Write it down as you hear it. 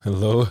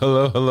Hello,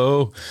 hello,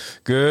 hello.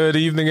 Good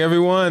evening,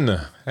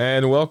 everyone,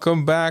 and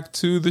welcome back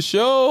to the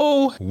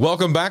show.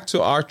 Welcome back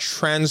to our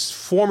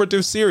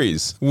transformative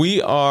series.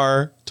 We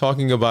are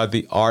talking about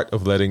the art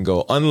of letting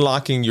go,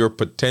 unlocking your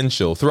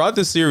potential. Throughout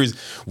this series,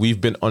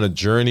 we've been on a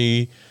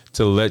journey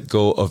to let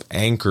go of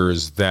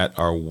anchors that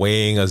are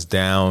weighing us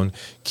down,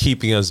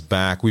 keeping us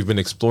back. We've been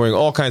exploring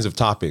all kinds of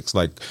topics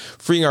like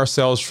freeing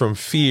ourselves from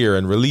fear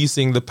and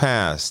releasing the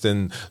past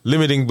and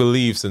limiting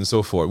beliefs and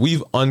so forth.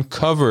 We've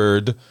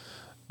uncovered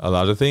a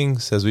lot of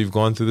things as we've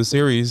gone through the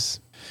series.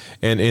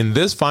 And in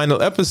this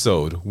final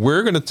episode,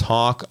 we're going to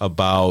talk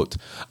about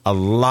a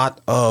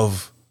lot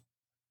of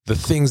the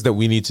things that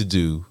we need to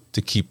do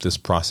to keep this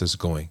process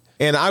going.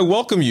 And I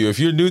welcome you. If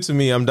you're new to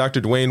me, I'm Dr.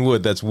 Dwayne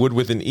Wood. That's Wood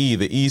with an E.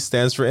 The E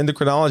stands for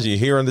endocrinology.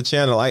 Here on the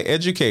channel, I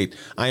educate,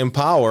 I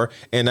empower,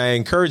 and I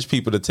encourage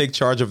people to take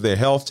charge of their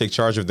health, take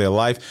charge of their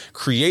life,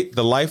 create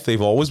the life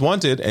they've always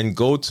wanted, and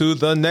go to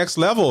the next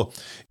level.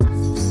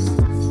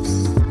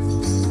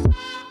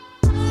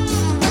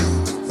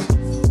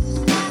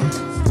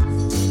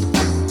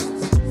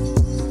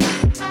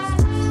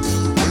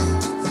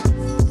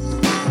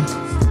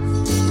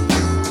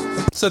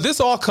 So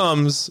this all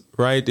comes,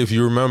 right, if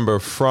you remember,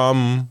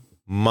 from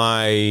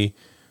my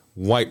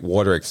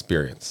whitewater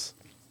experience.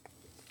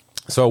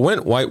 So I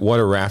went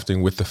whitewater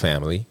rafting with the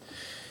family,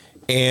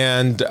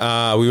 and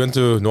we went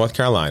to North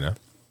Carolina,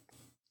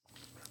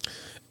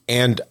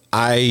 and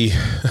I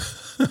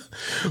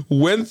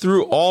went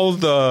through all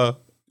the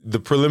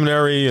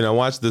preliminary, and I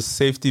watched the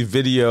safety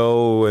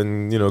video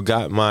and,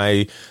 got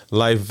my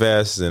life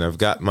vest, and I've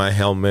got my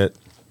helmet,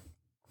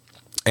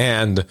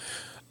 and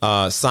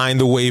signed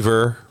the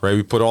waiver, right?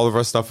 We put all of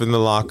our stuff in the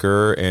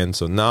locker. And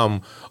so now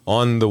I'm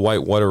on the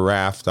whitewater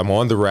raft. I'm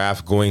on the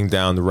raft going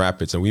down the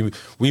rapids. And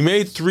we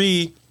made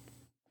 3,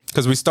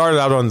 because we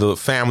started out on the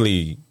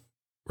family,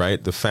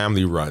 right? The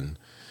family run.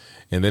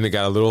 And then it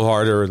got a little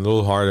harder and a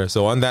little harder.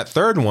 So on that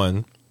 3rd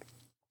one,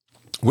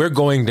 we're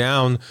going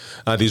down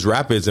these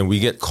rapids, and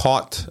we get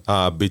caught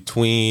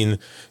between,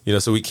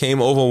 so we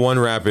came over one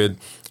rapid,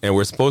 and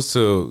we're supposed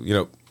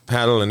to,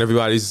 paddle, and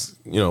everybody's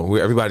in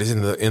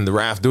the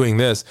raft doing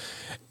this,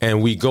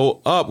 and we go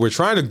up. We're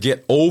trying to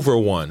get over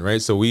one, right?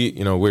 So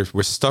we're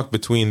stuck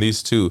between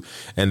these two,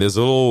 and there's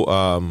a little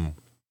kind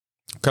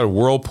of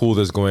whirlpool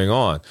that's going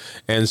on,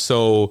 and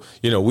so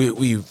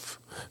we're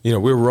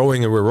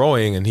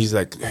rowing, and he's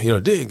like,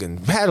 dig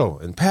and paddle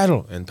and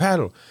paddle and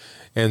paddle,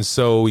 and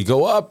so we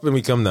go up and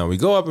we come down, we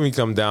go up and we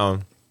come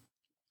down,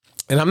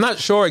 and I'm not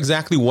sure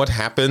exactly what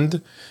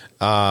happened,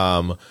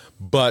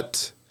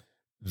 but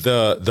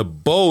the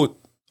boat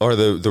or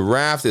the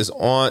raft is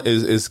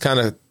kind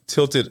of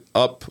tilted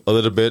up a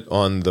little bit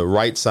on the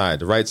right side.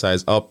 The right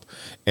side's up,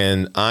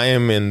 and I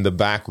am in the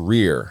back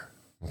rear.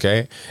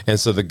 Okay. And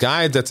so the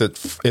guy that's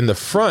in the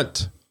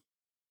front,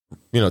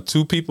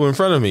 2 people in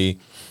front of me,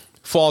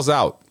 falls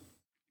out.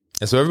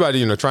 And so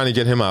everybody, trying to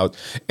get him out,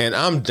 and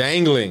I'm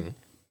dangling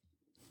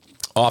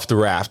off the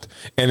raft,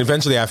 and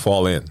eventually I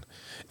fall in.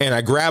 And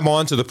I grab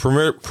onto the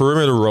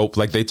perimeter rope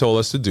like they told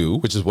us to do,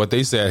 which is what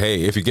they said.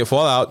 Hey, if you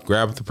fall out,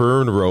 grab the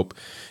perimeter rope,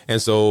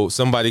 and so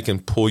somebody can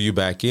pull you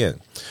back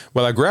in.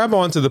 Well, I grab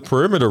onto the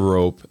perimeter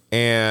rope,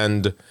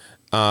 and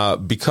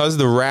because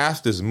the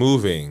raft is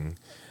moving,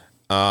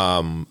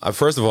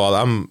 first of all,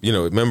 I'm,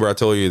 remember I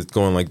told you it's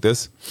going like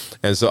this,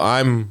 and so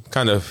I'm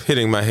kind of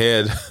hitting my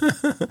head,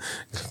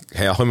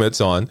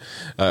 helmet's on.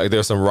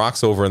 There's some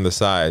rocks over on the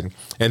side,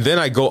 and then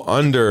I go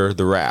under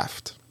the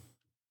raft.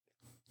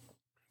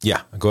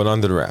 Yeah, going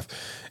under the raft.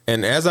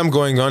 And as I'm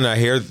going on, I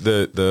hear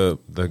the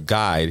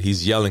guide.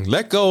 He's yelling,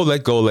 let go,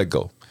 let go, let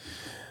go.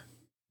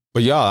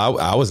 But y'all,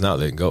 I was not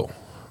letting go,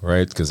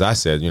 right? Because I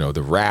said,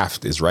 the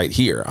raft is right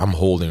here. I'm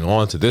holding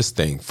on to this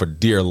thing for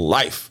dear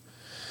life.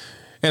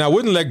 And I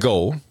wouldn't let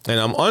go. And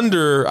I'm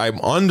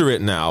under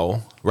it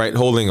now, right?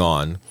 Holding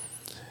on.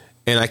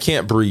 And I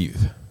can't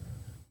breathe.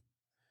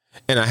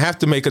 And I have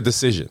to make a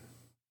decision.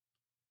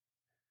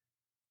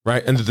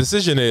 Right. And the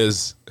decision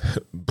is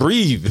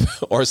breathe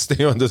or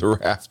stay under the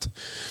raft.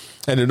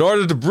 And in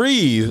order to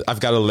breathe, I've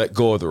got to let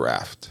go of the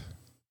raft.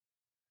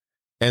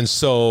 And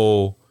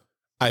so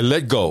I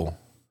let go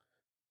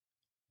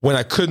when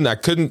I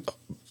couldn't,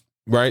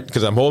 right?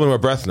 Because I'm holding my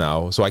breath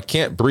now. So I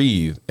can't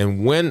breathe.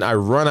 And when I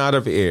run out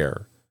of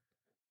air,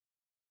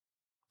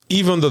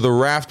 even though the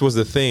raft was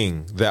the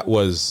thing that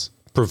was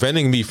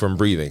preventing me from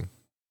breathing,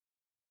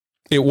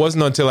 it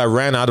wasn't until I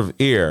ran out of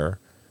air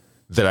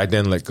that I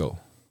then let go.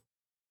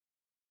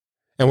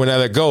 And when I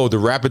let go, the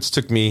rapids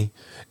took me,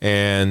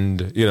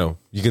 and,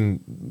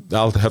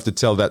 I'll have to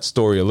tell that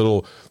story a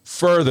little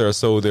further.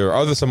 So there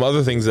are some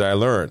other things that I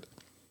learned.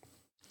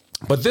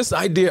 But this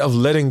idea of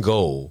letting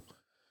go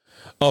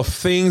of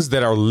things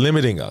that are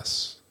limiting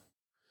us,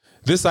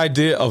 this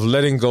idea of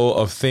letting go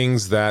of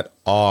things that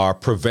are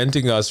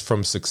preventing us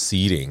from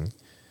succeeding,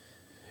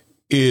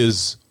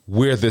 is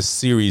where this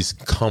series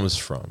comes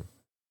from.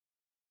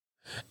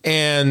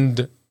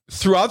 And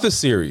throughout the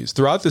series,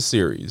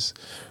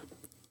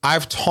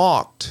 I've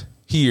talked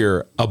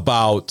here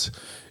about,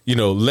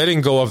 letting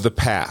go of the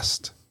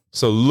past,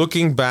 So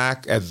looking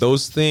back at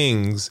those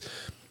things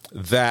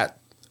that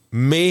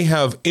may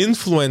have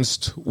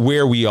influenced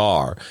where we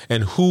are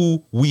and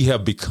who we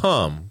have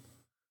become,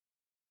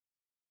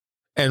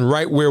 and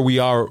right where we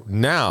are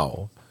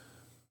now,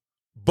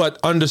 but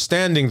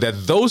understanding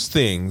that those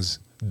things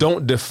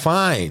don't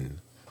define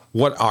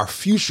what our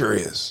future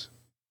is.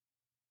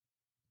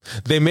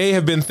 They may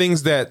have been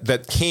things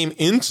that came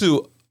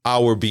into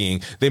our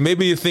being. They may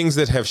be things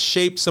that have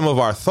shaped some of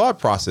our thought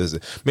processes,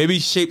 maybe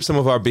shaped some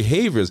of our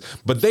behaviors,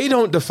 but they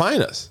don't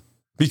define us,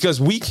 because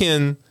we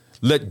can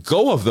let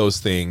go of those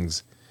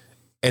things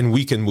and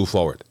we can move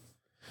forward.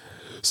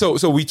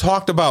 So we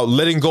talked about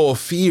letting go of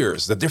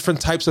fears, the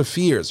different types of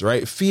fears,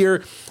 right?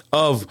 Fear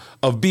of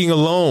being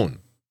alone,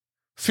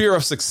 fear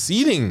of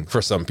succeeding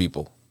for some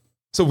people.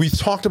 So we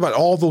talked about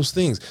all those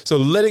things. So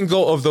letting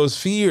go of those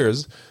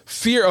fears,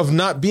 fear of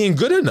not being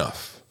good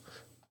enough,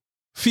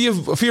 fear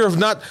of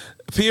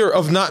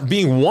not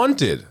being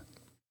wanted,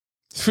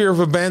 fear of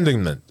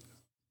abandonment.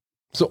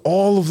 So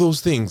all of those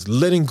things,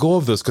 letting go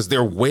of those, because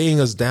they're weighing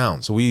us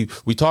down. So we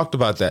talked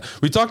about that.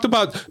 We talked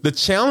about the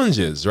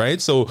challenges, right?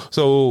 So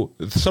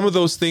some of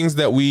those things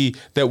that we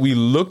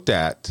looked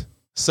at,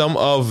 some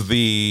of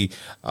the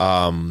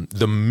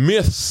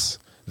myths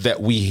that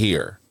we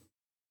hear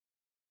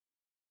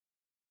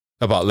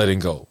about letting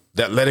go.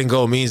 That letting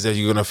go means that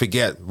you're going to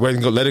forget.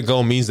 Letting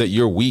go means that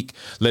you're weak.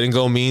 Letting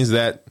go means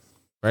that,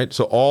 right?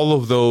 So all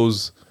of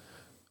those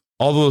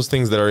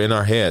things that are in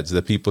our heads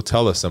that people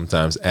tell us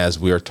sometimes as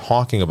we are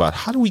talking about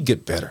how do we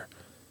get better.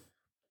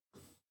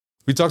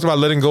 We talked about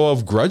letting go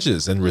of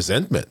grudges and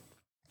resentment.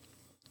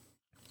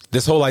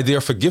 This whole idea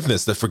of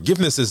forgiveness, that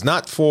forgiveness is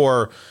not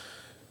for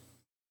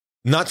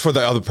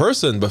the other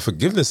person, but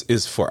forgiveness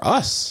is for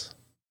us.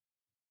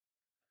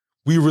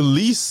 We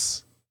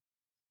release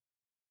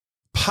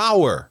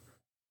power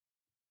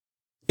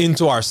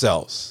into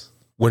ourselves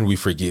when we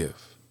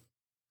forgive.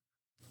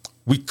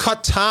 We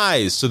cut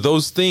ties to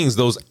those things,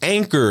 those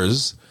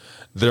anchors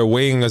that are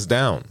weighing us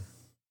down.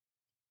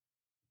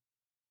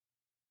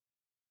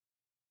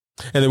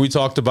 And then we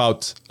talked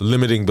about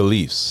limiting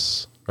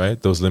beliefs, right?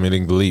 Those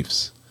limiting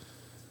beliefs.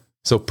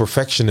 So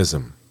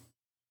perfectionism,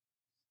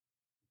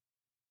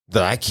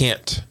 that I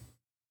can't,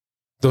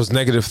 those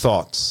negative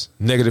thoughts,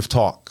 negative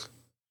talk.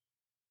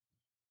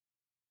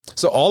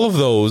 So all of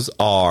those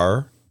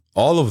are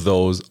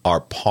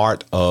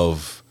part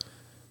of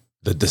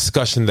the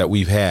discussion that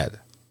we've had.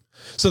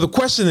 So the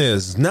question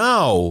is,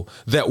 now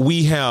that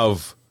we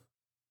have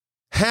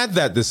had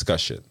that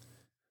discussion,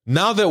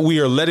 now that we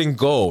are letting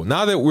go,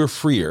 now that we're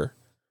freer,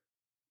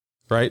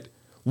 right?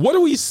 What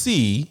do we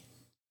see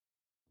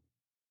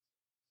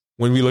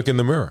when we look in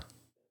the mirror?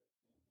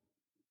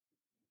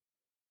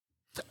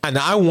 And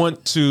I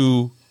want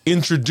to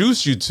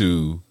introduce you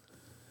to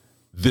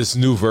this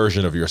new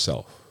version of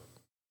yourself.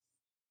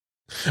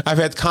 I've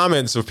had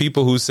comments of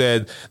people who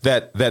said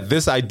that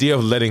this idea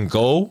of letting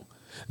go,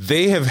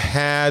 they have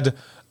had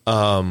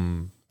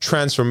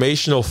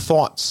transformational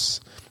thoughts.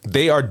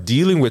 They are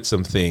dealing with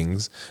some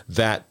things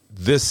that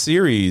this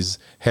series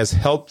has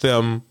helped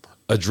them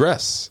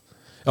address,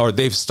 or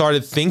they've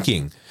started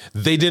thinking.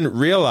 They didn't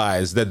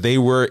realize that they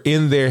were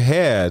in their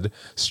head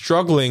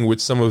struggling with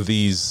some of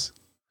these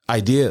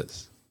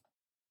ideas.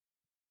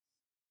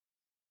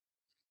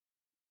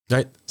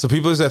 Right? So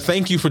people say,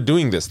 thank you for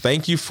doing this.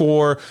 Thank you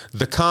for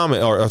the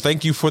comment, or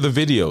thank you for the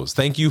videos.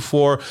 Thank you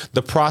for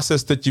the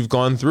process that you've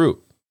gone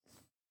through.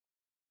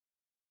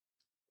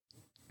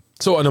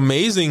 So an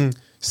amazing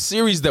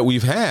series that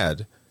we've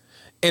had,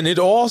 and it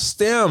all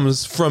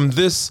stems from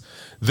this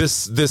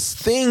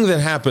thing that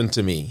happened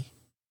to me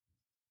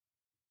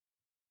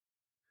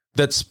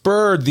that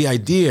spurred the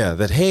idea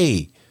that,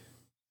 hey,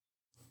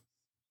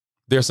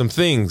 there are some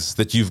things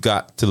that you've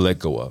got to let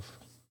go of.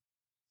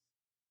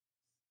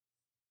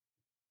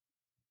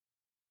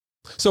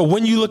 So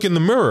when you look in the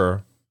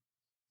mirror,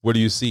 what do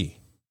you see?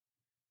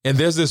 And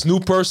there's this new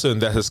person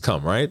that has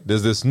come, right?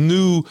 There's this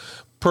new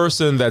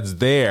person that's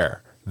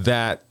there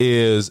that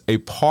is a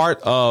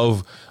part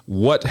of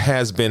what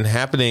has been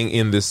happening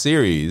in this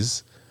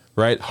series,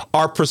 right?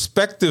 Our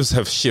perspectives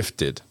have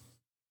shifted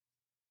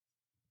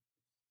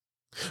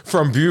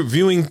from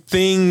viewing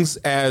things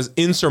as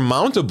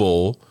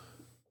insurmountable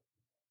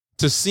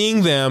to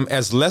seeing them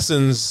as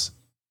lessons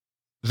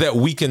that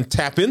we can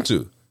tap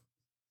into.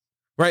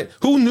 Right?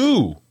 Who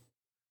knew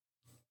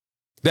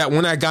that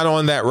when I got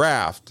on that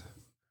raft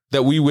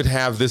that we would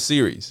have this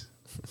series?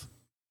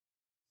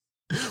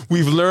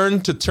 We've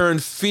learned to turn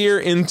fear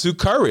into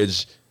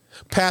courage,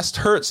 past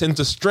hurts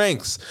into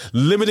strengths,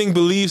 limiting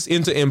beliefs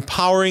into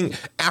empowering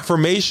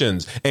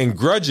affirmations, and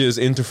grudges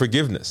into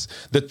forgiveness.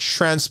 The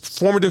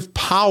transformative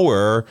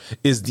power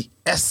is the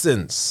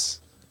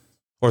essence,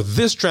 or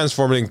this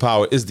transformative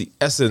power is the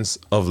essence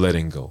of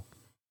letting go.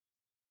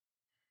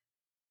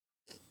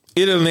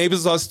 It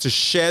enables us to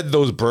shed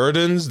those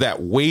burdens that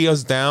weigh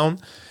us down.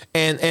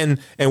 And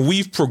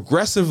we've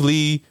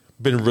progressively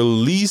been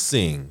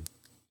releasing,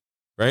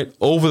 right,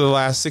 over the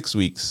last 6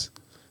 weeks,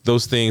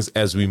 those things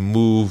as we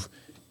move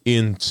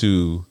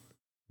into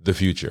the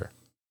future.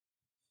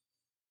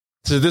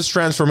 So this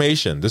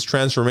transformation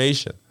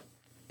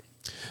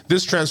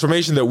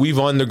that we've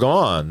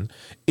undergone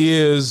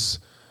is,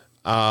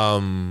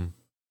 or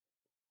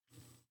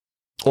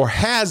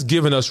has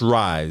given us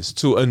rise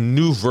to a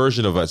new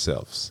version of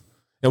ourselves.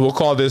 And we'll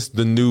call this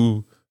the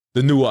new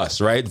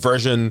us, right?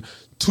 Version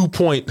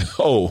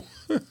 2.0.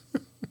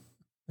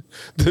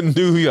 The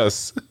new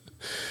us.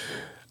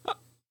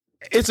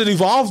 It's an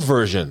evolved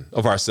version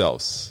of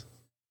ourselves.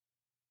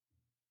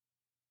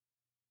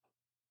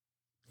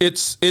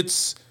 It's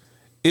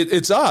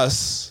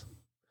us,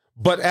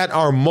 but at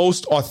our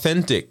most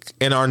authentic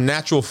and our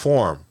natural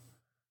form.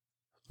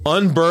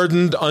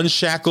 Unburdened,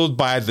 unshackled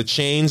by the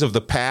chains of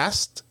the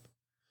past.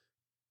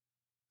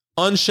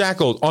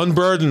 Unshackled,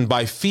 unburdened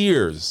by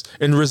fears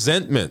and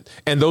resentment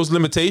and those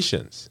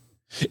limitations.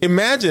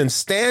 Imagine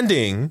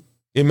standing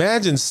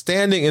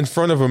in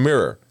front of a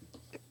mirror.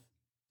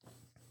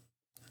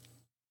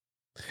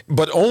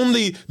 But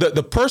only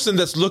the person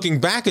that's looking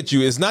back at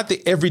you is not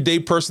the everyday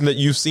person that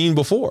you've seen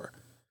before.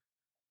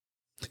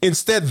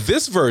 Instead,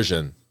 this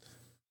version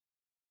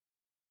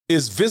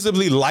is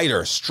visibly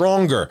lighter,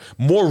 stronger,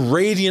 more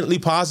radiantly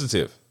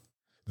positive.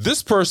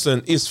 This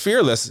person is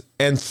fearless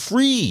and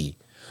free,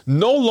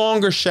 no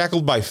longer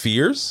shackled by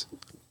fears.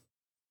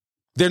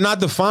 They're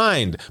not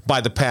defined by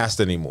the past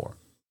anymore.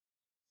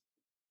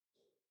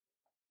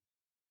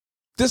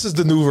 This is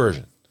the new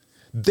version.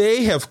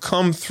 They have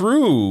come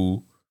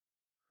through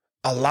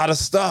a lot of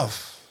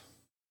stuff.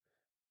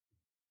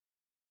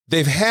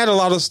 They've had a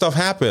lot of stuff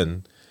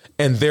happen,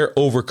 and they're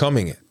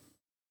overcoming it.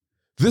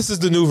 This is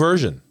the new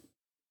version.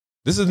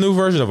 This is a new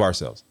version of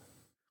ourselves.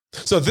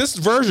 So this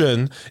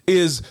version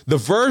is the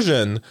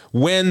version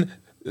when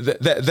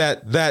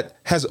that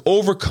has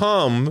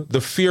overcome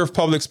the fear of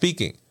public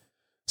speaking.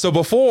 So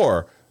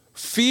before,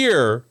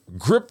 fear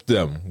gripped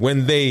them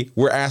when they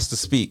were asked to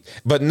speak,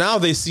 but now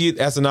they see it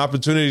as an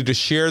opportunity to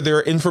share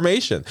their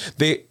information.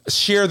 They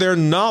share their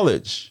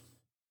knowledge,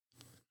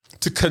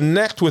 to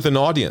connect with an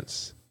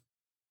audience.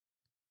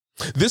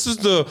 This is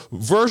the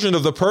version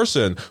of the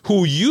person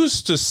who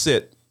used to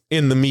sit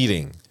in the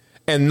meeting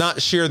and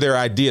not share their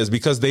ideas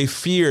because they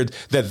feared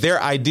that their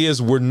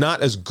ideas were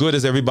not as good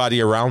as everybody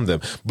around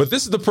them. But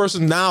this is the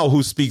person now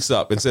who speaks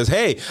up and says,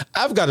 hey,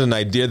 I've got an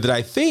idea that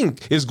I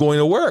think is going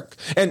to work.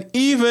 And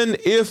even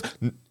if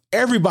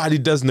everybody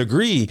doesn't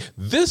agree,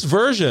 this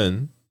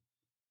version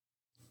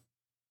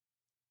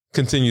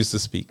continues to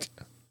speak.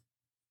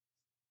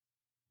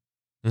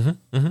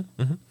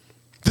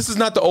 This is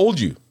not the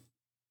old you.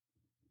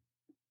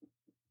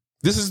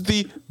 This is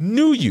the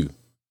new you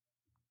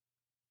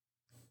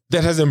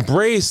that has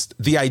embraced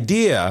the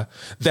idea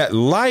that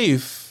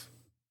life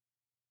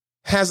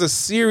has a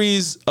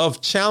series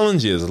of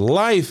challenges.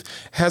 Life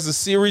has a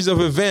series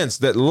of events,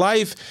 that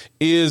life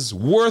is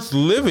worth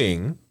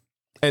living.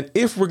 And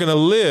if we're going to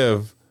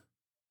live,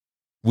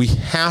 we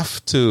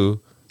have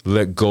to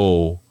let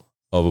go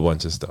of a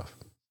bunch of stuff.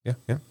 Yeah.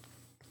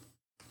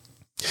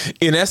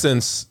 In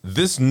essence,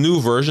 this new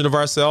version of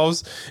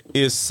ourselves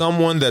is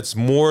someone that's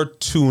more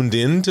tuned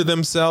in to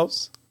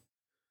themselves,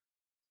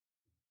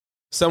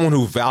 someone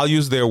who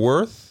values their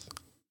worth.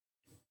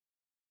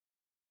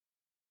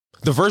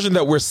 The version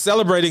that we're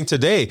celebrating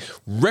today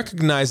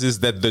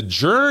recognizes that the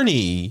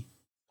journey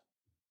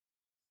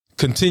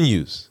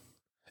continues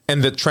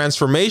and that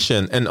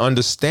transformation and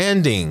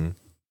understanding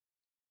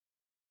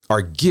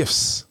are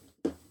gifts.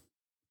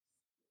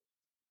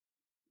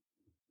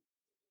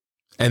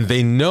 And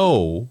they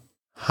know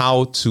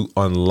how to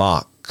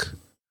unlock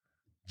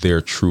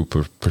their true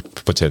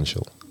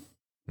potential.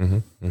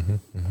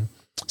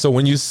 So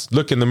when you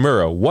look in the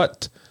mirror,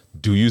 what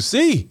do you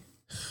see?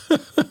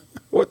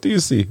 What do you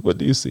see? What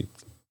do you see?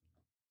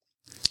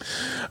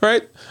 All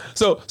right.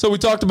 So we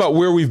talked about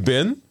where we've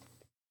been.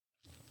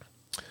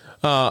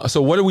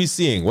 So what are we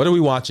seeing? What are we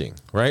watching?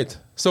 Right.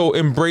 So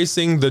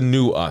embracing the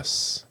new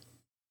us.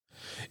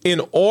 In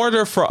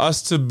order for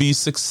us to be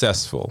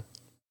successful,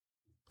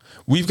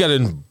 we've got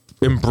to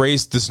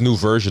embrace this new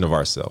version of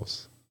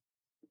ourselves.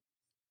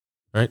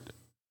 Right.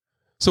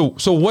 So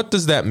what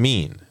does that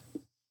mean?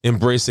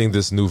 Embracing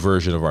this new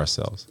version of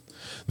ourselves.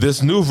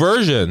 This new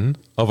version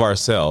of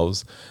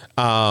ourselves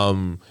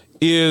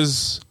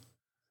is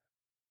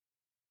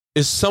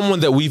someone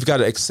that we've got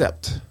to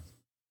accept.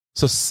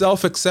 So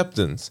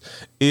self-acceptance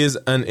is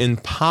an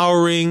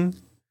empowering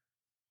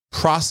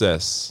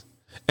process,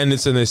 and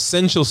it's an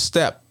essential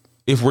step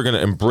if we're going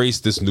to embrace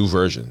this new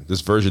version,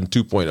 this version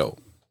 2.0.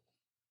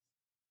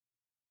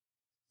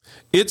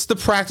 It's the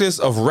practice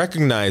of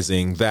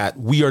recognizing that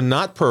we are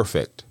not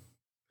perfect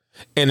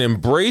and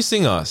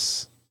embracing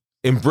us,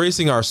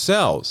 embracing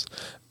ourselves,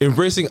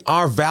 embracing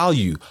our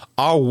value,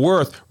 our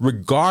worth,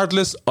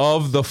 regardless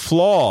of the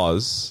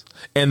flaws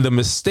and the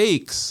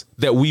mistakes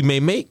that we may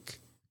make.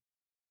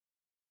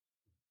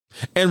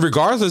 And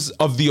regardless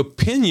of the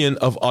opinion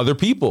of other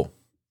people.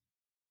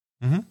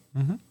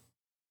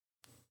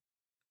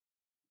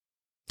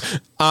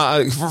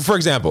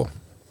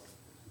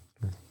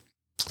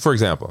 For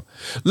example,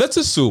 let's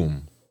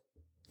assume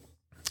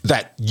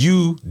that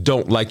you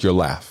don't like your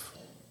laugh.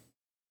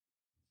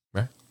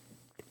 Right?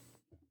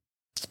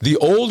 The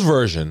old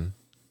version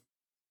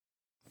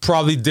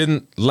probably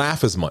didn't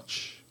laugh as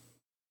much.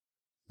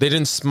 They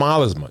didn't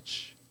smile as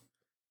much.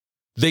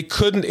 They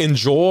couldn't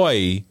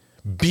enjoy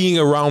being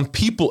around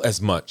people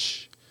as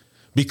much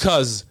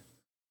because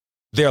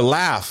their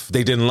laugh,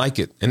 they didn't like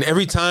it. And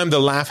every time the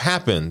laugh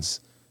happens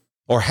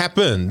or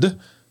happened,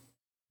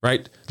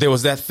 right, there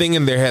was that thing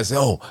in their heads.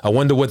 Oh, I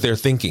wonder what they're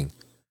thinking,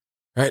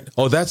 right?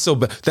 Oh, that's so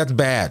bad. That's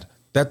bad.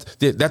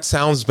 That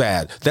sounds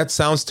bad. That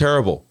sounds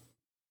terrible.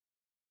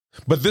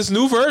 But this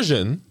new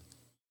version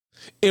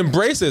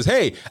embraces,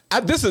 hey,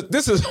 this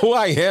is who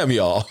I am,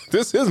 y'all.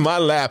 This is my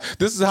laugh.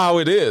 This is how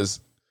it is,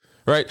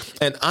 right?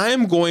 And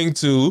I'm going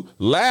to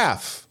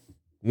laugh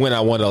when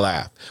I want to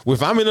laugh.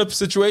 If I'm in a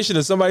situation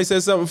and somebody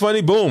says something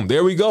funny, boom,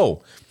 there we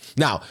go.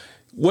 Now,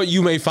 what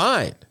you may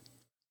find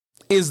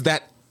is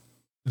that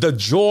the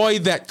joy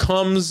that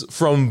comes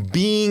from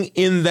being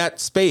in that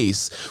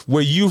space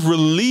where you've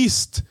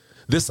released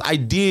this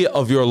idea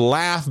of your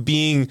laugh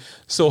being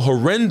so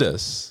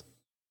horrendous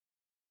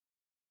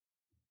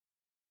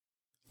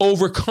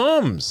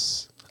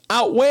overcomes,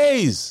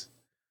 outweighs,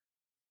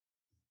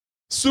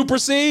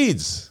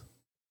 supersedes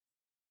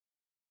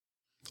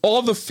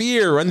all the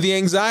fear and the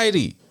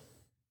anxiety.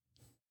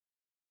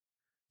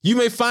 You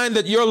may find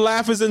that your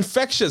laugh is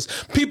infectious.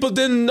 People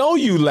didn't know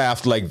you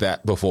laughed like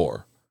that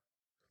before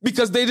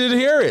because they didn't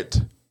hear it,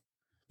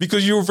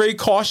 because you were very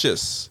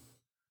cautious.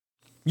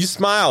 You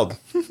smiled.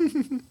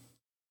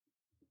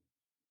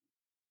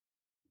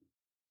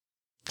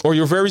 Or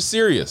you're very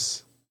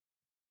serious.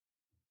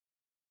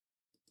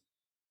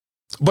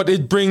 But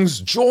it brings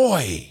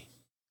joy.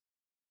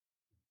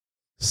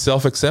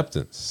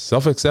 Self-acceptance,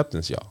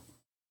 y'all.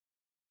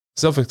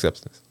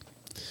 Self-acceptance.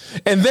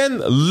 And then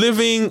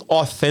living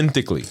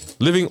authentically.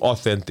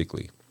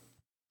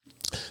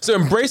 So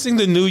embracing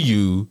the new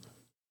you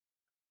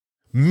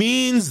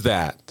means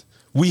that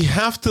we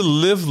have to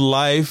live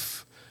a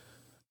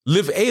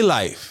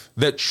life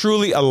that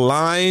truly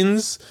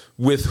aligns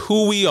with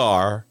who we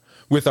are,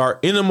 with our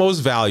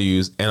innermost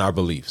values and our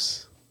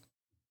beliefs.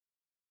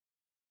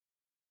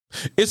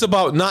 It's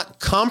about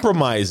not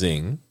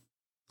compromising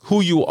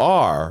who you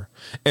are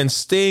and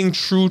staying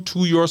true to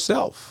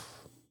yourself.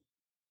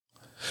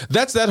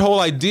 That's that whole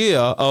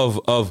idea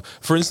of,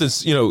 for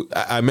instance,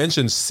 I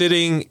mentioned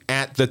sitting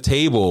at the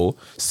table,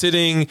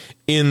 sitting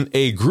in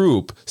a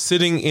group,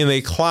 sitting in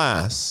a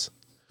class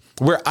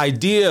where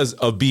ideas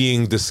are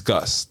being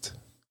discussed.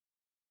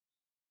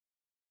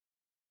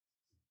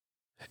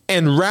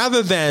 And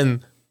rather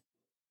than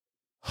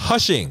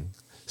hushing,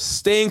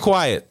 staying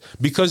quiet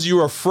because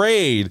you're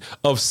afraid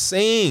of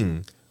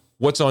saying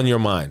what's on your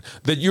mind,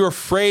 that you're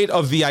afraid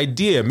of the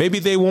idea. Maybe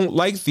they won't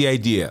like the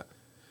idea.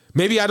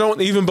 Maybe I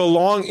don't even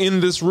belong in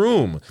this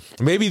room.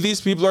 Maybe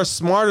these people are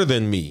smarter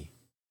than me.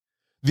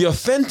 The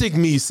authentic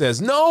me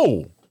says,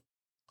 no,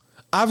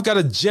 I've got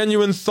a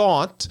genuine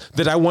thought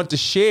that I want to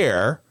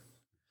share,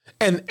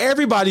 and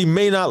everybody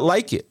may not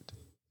like it.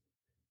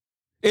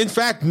 In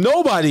fact,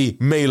 nobody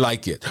may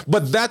like it,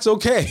 but that's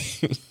okay.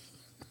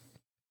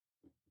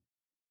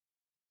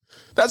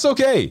 That's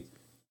okay.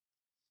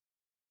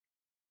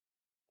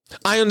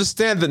 I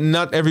understand that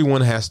not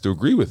everyone has to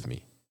agree with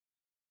me.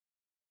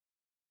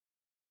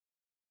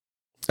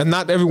 And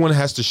not everyone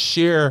has to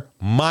share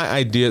my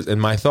ideas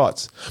and my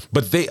thoughts,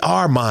 but they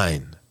are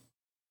mine.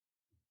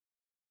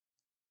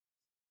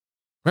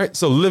 Right?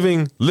 So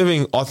living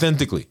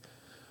authentically.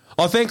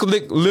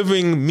 Authentic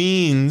living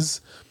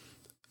means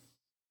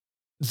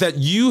that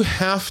you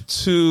have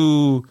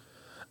to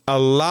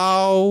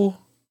allow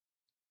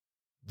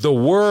the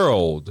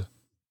world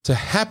to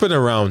happen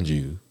around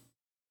you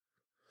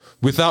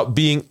without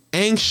being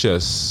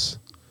anxious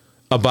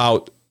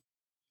about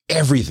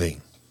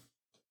everything.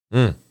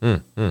 The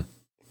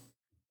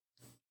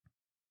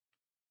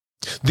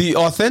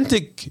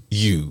authentic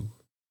you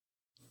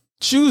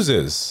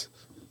chooses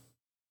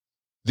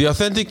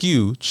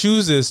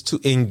to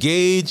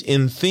engage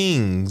in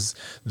things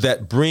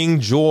that bring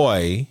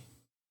joy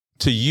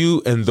to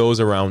you and those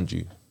around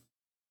you.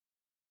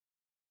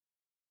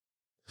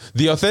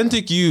 The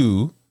authentic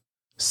you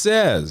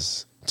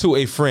says to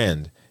a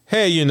friend,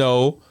 hey,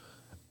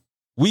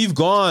 we've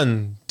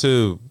gone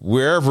to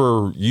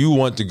wherever you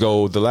want to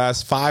go the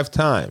last 5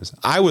 times.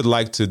 I would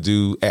like to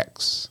do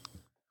X.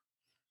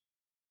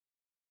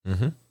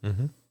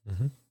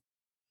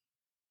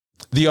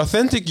 The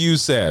authentic you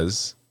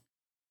says,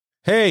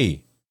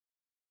 hey,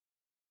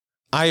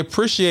 I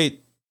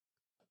appreciate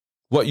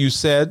what you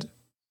said.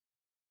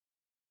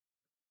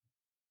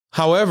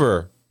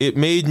 However, it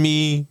made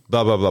me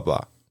blah, blah, blah,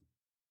 blah.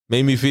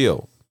 Made me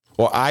feel,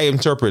 or I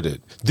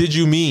interpreted. Did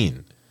you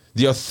mean?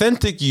 The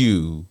authentic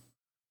you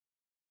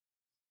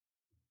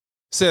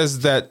says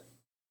that,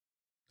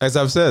 as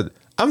I've said,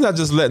 I'm not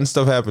just letting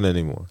stuff happen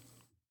anymore.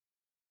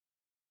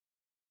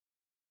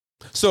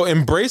 So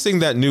embracing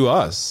that new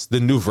us, the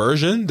new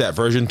version, that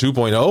version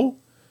 2.0,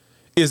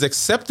 is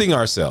accepting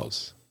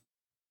ourselves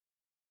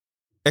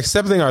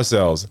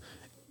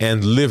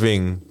and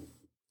living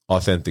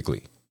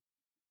authentically.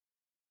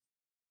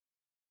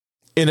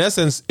 In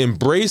essence,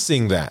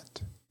 embracing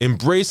that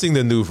embracing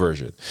the new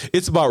version.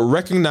 It's about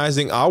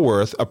recognizing our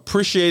worth,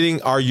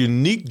 appreciating our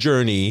unique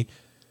journey,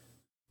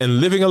 and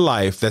living a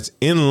life that's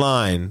in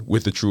line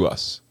with the true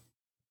us.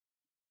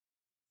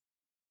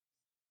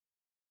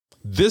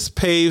 This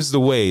paves the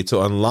way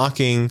to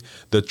unlocking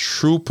the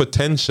true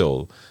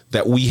potential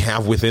that we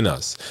have within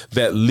us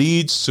that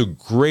leads to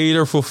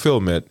greater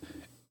fulfillment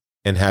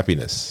and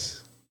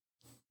happiness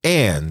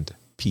and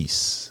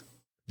peace.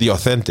 The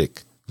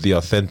authentic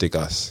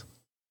us.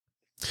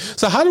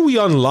 So how do we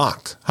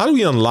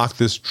unlock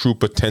this true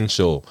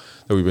potential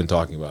that we've been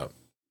talking about?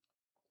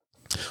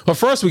 Well,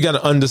 first we got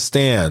to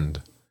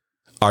understand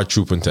our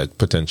true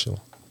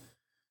potential.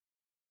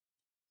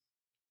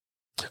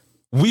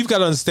 We've got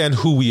to understand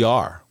who we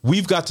are.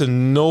 We've got to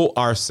know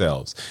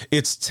ourselves.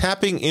 It's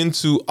tapping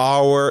into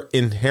our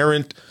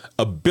inherent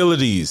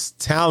abilities,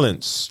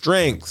 talents,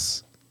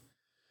 strengths,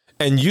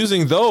 and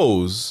using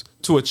those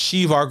to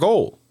achieve our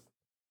goal.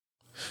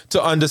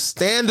 To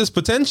understand this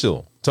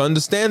potential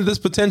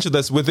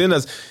that's within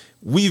us,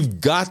 we've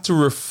got to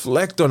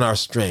reflect on our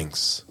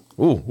strengths.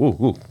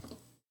 Ooh.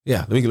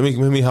 Yeah, let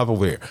me hop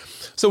over here.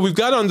 So we've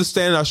got to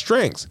understand our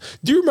strengths.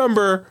 Do you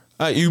remember,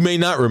 you may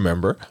not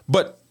remember,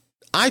 but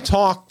I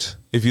talked,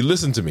 if you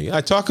listen to me,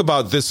 I talk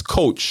about this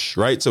coach,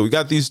 right? So we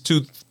got these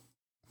two,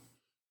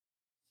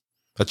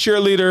 a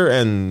cheerleader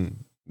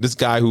and this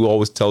guy who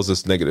always tells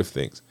us negative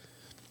things.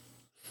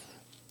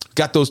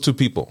 Got those two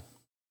people.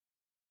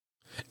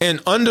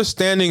 And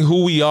understanding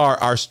who we are,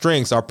 our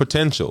strengths, our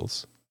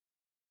potentials,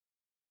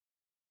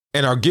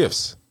 and our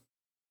gifts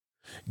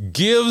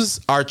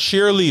gives our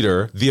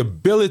cheerleader the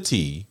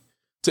ability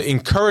to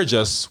encourage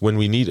us when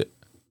we need it.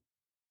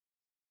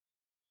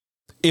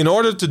 In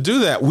order to do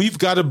that, we've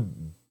got to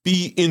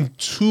be in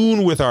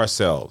tune with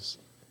ourselves.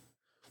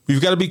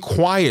 We've got to be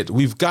quiet.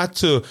 We've got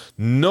to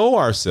know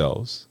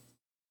ourselves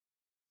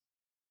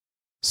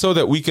so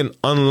that we can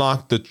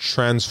unlock the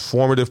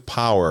transformative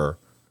power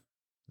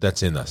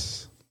that's in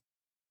us.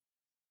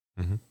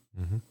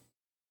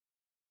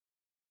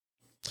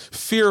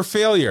 Fear of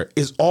failure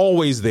is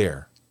always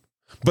there.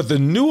 But the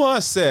new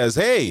us says,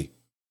 hey,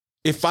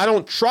 if I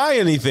don't try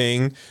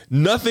anything,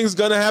 nothing's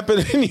going to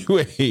happen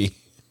anyway.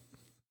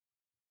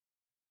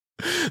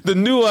 The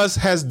new us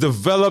has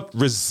developed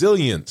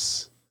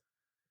resilience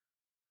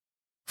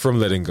from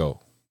letting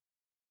go.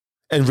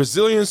 And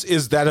resilience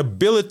is that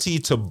ability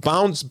to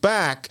bounce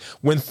back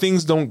when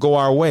things don't go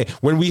our way.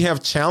 When we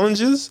have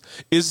challenges,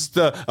 it's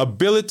the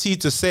ability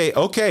to say,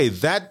 okay,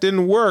 that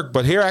didn't work,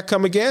 but here I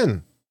come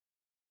again.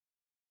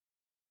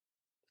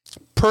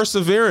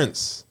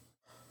 Perseverance.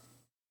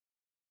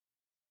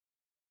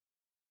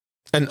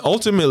 And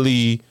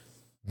ultimately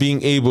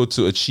being able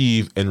to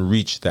achieve and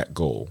reach that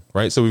goal,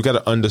 right? So we've got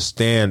to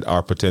understand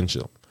our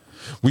potential.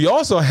 We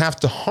also have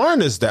to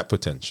harness that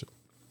potential.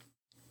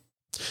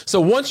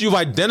 So once you've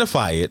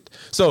identified it,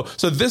 so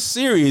this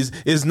series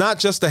is not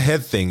just a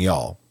head thing,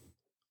 y'all.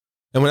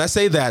 And when I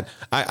say that,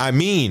 I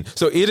mean,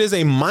 so it is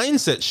a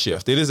mindset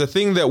shift. It is a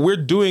thing that we're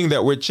doing,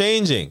 that we're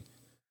changing.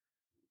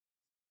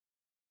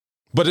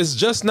 But it's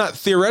just not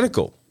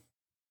theoretical.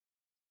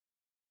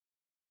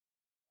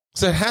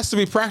 So it has to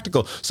be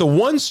practical. So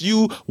once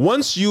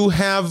you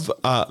have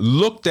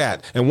looked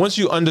at and once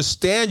you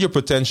understand your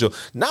potential,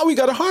 now we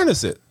got to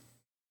harness it.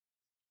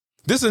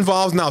 This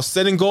involves now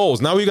setting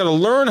goals. Now we got to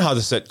learn how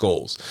to set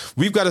goals.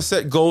 We've got to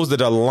set goals that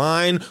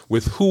align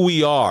with who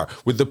we are,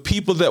 with the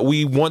people that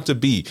we want to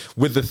be,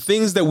 with the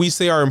things that we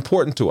say are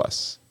important to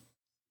us.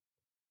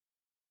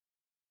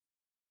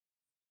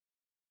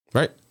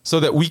 Right? So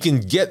that we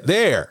can get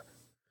there.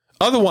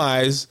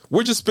 Otherwise,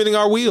 we're just spinning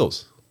our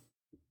wheels.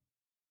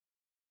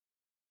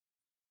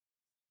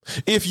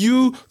 If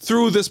you,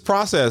 through this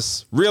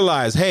process,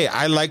 realize, hey,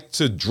 I like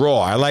to draw,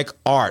 I like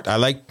art, I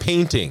like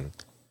painting,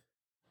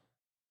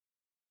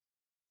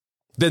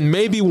 then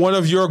maybe one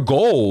of your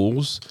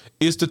goals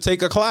is to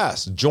take a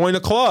class, join a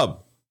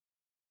club.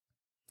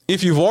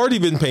 If you've already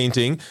been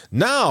painting,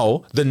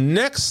 now the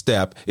next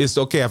step is,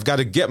 okay, I've got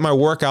to get my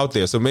work out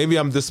there. So maybe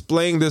I'm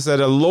displaying this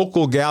at a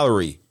local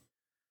gallery.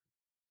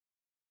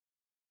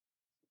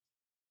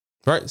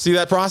 Right? See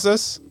that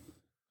process?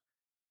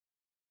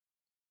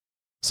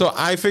 So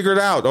I figured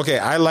out, okay,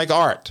 I like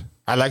art.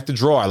 I like to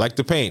draw. I like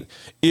to paint.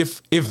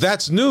 If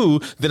that's new,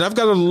 then I've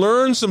got to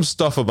learn some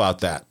stuff about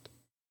that.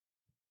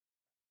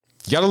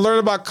 You got to learn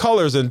about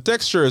colors and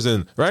textures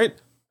and, right?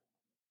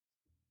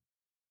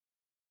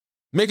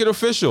 Make it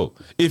official.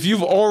 If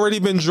you've already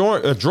been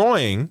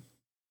drawing,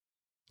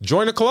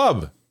 join a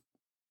club.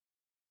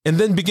 And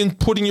then begin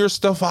putting your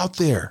stuff out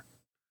there.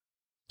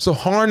 So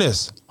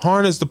harness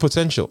the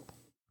potential.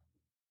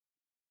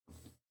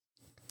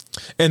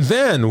 And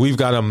then we've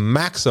got to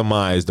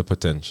maximize the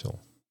potential.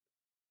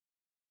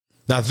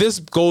 Now, this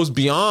goes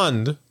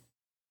beyond,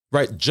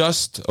 right,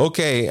 just,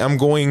 okay, I'm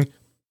going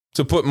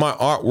to put my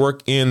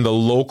artwork in the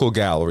local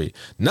gallery.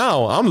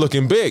 Now I'm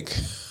looking big.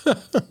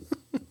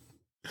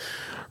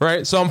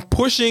 Right? So I'm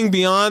pushing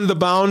beyond the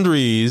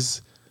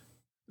boundaries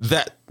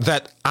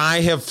that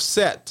I have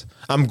set.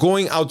 I'm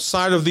going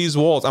outside of these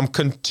walls. I'm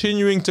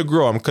continuing to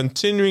grow. I'm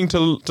continuing to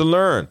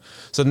learn.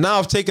 So now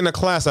I've taken a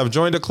class. I've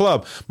joined a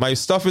club. My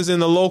stuff is in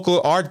the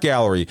local art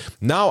gallery.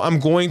 Now I'm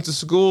going to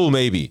school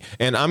maybe,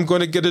 and I'm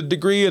going to get a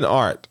degree in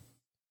art.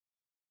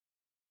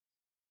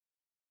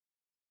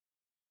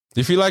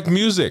 If you like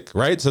music,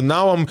 right? So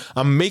now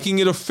I'm making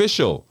it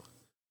official.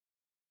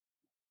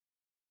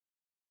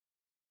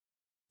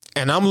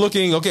 And I'm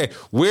looking, okay,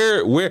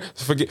 where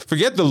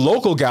forget the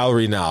local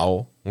gallery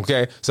now,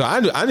 okay? So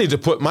I need to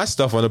put my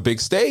stuff on a big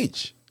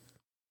stage.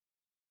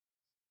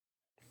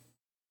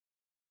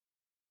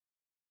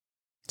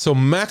 So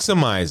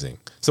maximizing.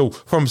 So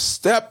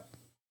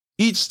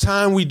each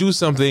time we do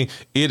something,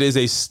 it is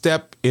a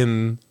step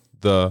in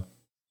the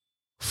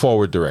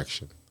forward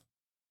direction.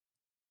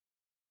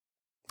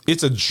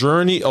 It's a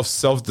journey of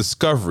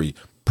self-discovery,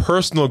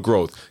 personal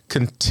growth,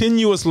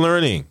 continuous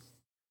learning.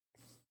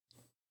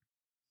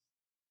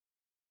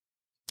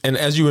 And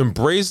as you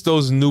embrace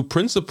those new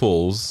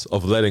principles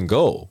of letting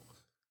go,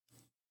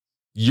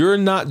 you're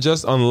not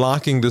just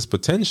unlocking this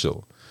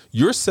potential.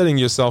 You're setting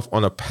yourself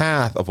on a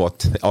path of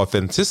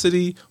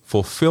authenticity,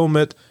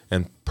 fulfillment,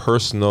 and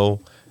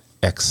personal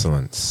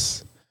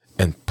excellence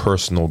and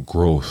personal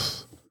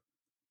growth.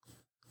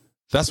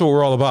 That's what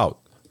we're all about,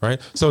 right?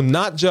 So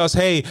not just,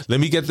 hey, let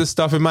me get this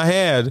stuff in my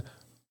head,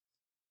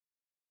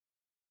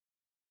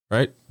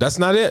 right? That's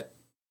not it.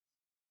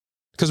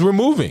 Because we're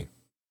moving.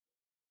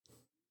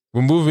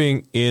 We're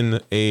moving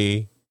in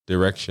a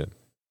direction.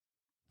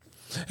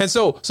 And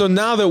so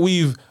now that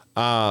we've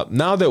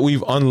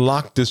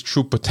unlocked this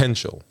true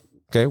potential,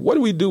 okay, what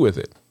do we do with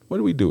it? What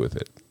do we do with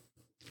it?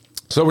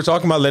 So we're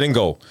talking about letting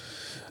go.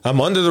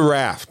 I'm under the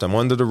raft.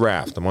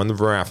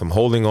 I'm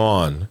holding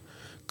on.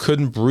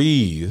 Couldn't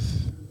breathe.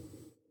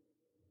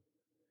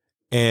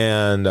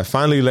 And I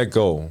finally let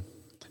go.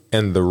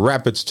 And the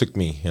rapids took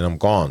me and I'm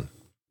gone.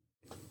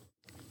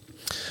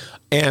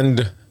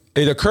 And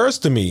it occurs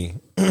to me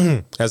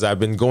as I've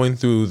been going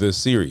through this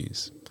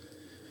series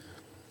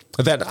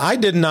that I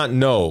did not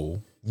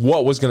know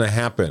what was going to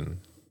happen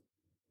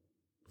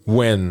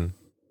when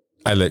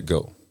I let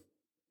go.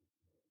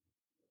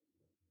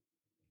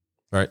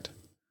 Right?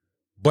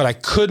 But I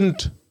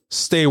couldn't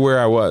stay where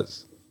I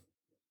was.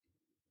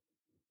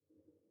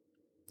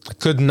 I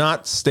could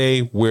not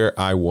stay where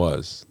I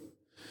was.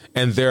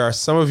 And there are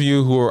some of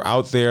you who are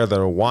out there that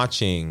are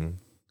watching,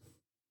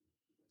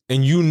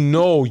 and you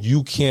know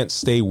you can't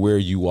stay where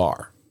you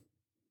are.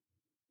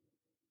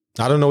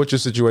 I don't know what your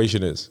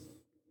situation is,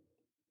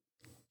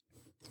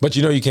 but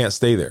you know you can't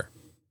stay there.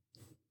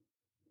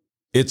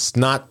 It's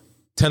not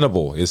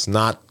tenable. It's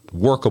not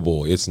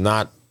workable. It's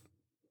not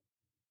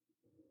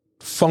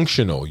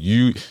functional.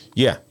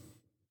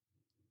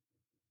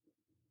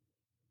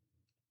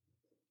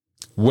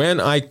 When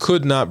I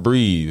could not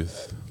breathe,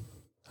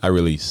 I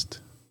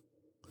released.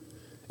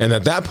 And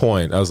at that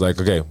point, I was like,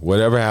 okay,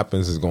 whatever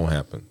happens is going to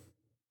happen.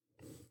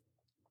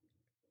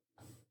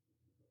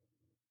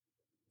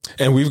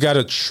 And we've got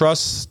to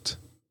trust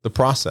the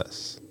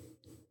process.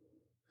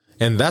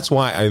 And that's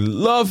why I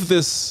love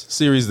this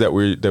series that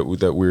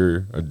we're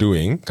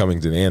doing,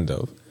 coming to the end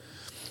of,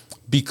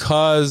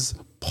 because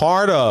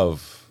part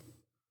of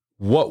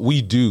what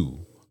we do,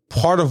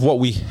 part of what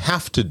we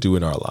have to do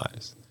in our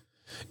lives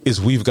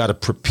is we've got to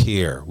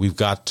prepare, we've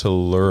got to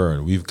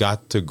learn, we've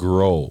got to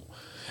grow.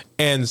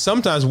 And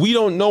sometimes we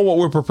don't know what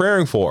we're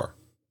preparing for.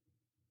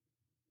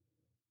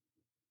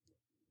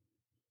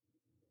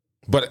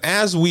 But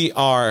as we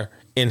are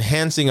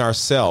enhancing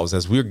ourselves,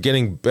 as we're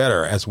getting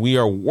better, as we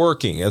are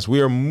working, as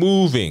we are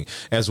moving,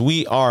 as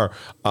we are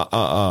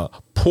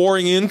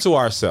pouring into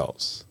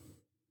ourselves,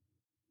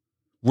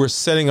 we're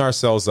setting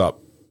ourselves up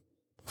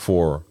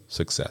for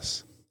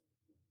success.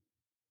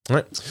 All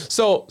right.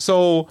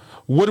 So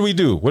what do we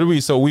do?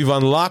 So we've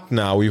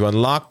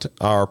unlocked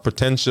our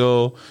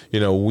potential.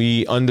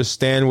 We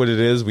understand what it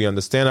is. We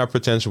understand our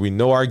potential. We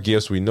know our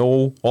gifts. We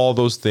know all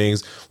those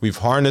things. We've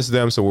harnessed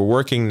them. So we're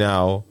working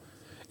now.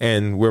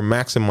 And we're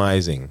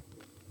maximizing,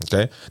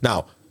 okay?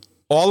 Now,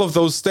 all of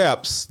those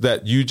steps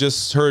that you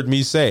just heard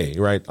me say,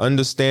 right?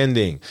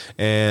 Understanding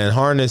and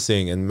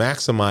harnessing and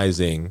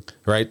maximizing,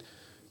 right?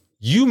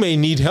 You may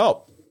need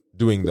help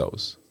doing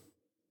those.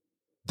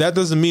 That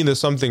doesn't mean there's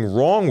something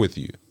wrong with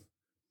you,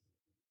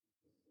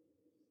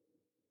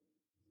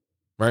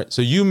 right?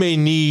 So you may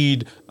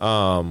need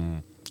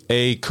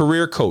a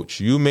career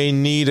coach. You may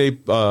need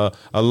a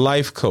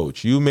life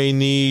coach. You may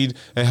need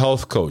a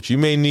health coach. You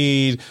may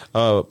need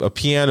a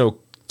piano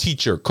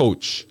teacher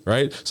coach,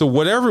 right? So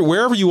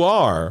wherever you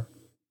are,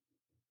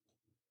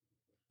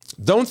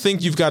 don't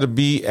think you've got to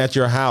be at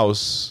your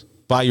house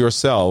by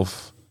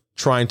yourself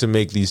trying to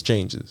make these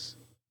changes.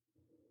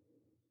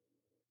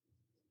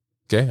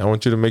 Okay, I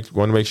want to make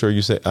sure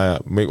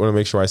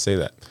I say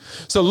that.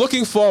 So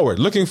looking forward.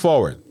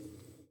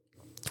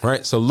 All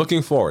right, so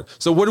looking forward.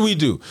 So what do we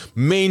do?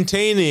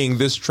 Maintaining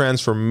this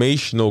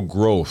transformational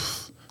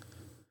growth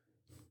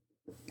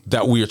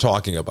that we are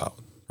talking about,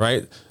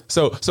 right?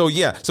 So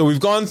we've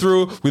gone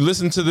through, we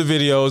listened to the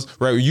videos,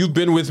 right? You've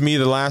been with me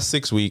the last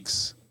 6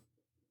 weeks.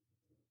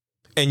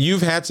 and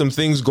you've had some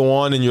things go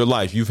on in your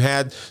life. You've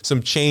had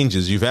some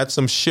changes. You've had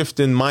some shift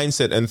in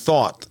mindset and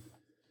thought.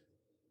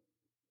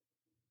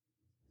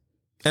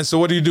 And so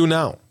what do you do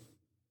now?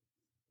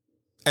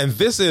 And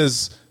this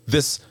is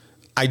this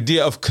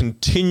idea of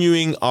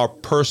continuing our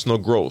personal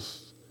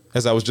growth,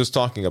 as I was just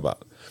talking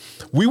about.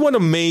 We want to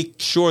make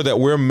sure that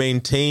we're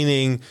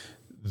maintaining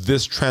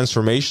this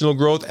transformational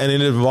growth, and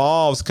it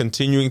involves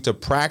continuing to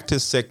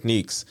practice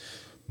techniques,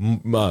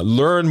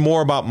 learn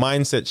more about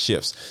mindset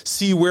shifts,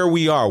 see where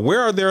we are.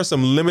 Where are there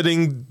some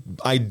limiting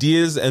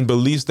ideas and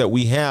beliefs that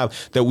we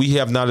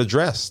have not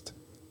addressed?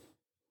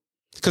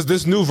 Because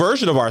this new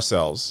version of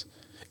ourselves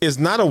is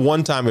not a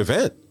one-time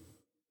event,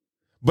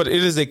 but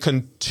it is a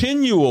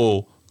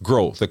continual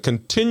growth, a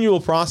continual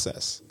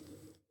process.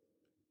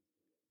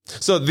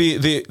 So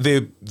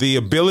the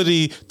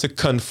ability to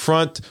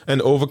confront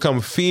and overcome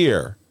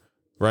fear,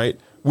 right?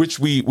 Which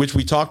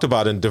we talked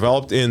about and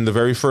developed in the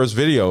very first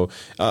video,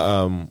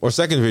 or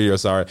second video,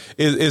 sorry,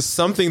 is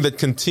something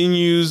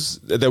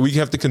that we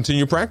have to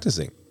continue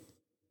practicing.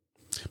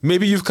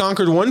 Maybe you've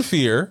conquered one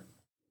fear,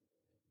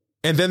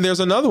 and then there's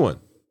another one.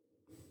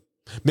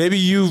 Maybe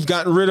you've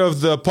gotten rid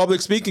of the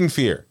public speaking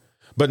fear,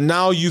 but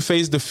now you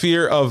face the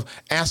fear of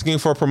asking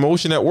for a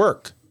promotion at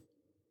work,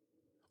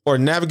 or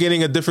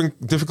navigating a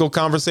difficult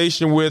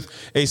conversation with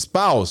a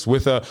spouse,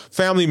 with a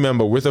family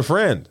member, with a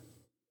friend.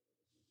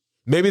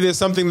 Maybe there's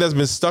something that's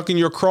been stuck in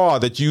your craw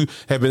that you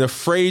have been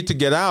afraid to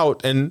get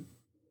out, and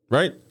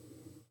right?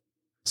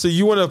 So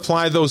you want to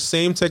apply those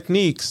same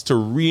techniques to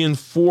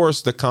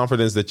reinforce the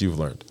confidence that you've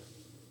learned.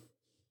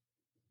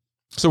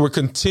 So we're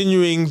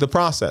continuing the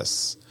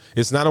process.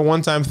 It's not a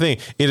one-time thing.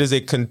 It is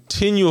a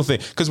continual thing,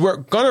 because we're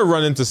going to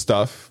run into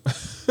stuff.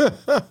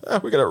 We're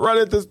going to run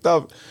into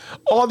stuff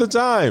all the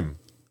time.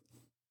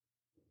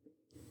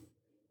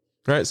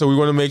 Right? So we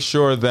want to make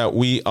sure that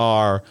we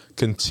are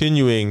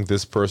continuing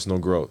this personal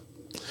growth.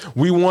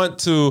 We want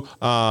to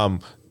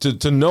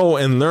know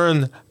and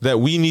learn that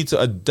we need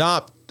to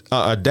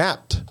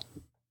adapt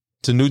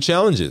to new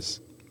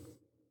challenges.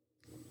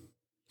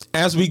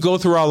 As we go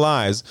through our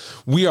lives,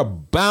 we are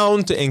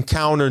bound to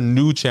encounter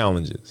new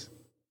challenges.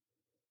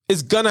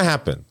 It's going to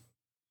happen.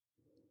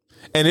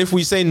 And if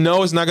we say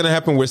no, it's not going to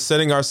happen, we're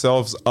setting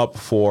ourselves up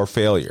for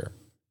failure.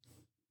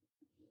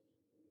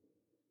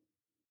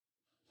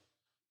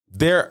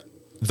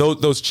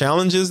 Those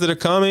challenges that are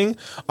coming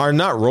are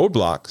not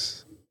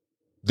roadblocks.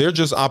 They're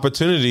just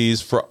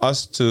opportunities for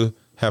us to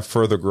have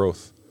further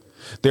growth.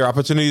 They're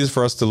opportunities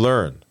for us to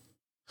learn.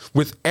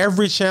 With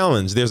every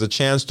challenge, there's a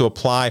chance to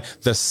apply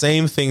the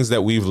same things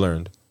that we've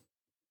learned.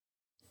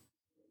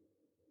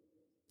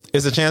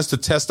 It's a chance to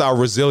test our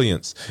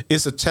resilience.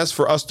 It's a test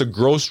for us to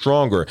grow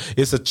stronger.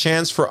 It's a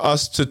chance for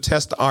us to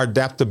test our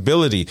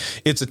adaptability.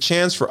 It's a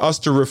chance for us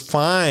to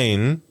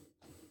refine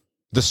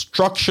the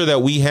structure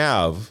that we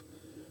have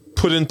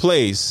put in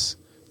place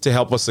to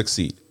help us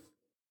succeed.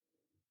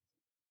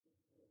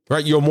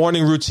 Right? Your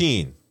morning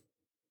routine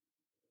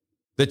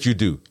that you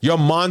do, your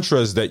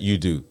mantras that you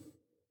do,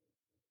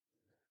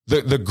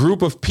 the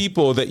group of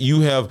people that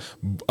you have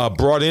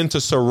brought in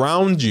to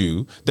surround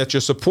you, that's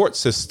your support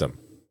system.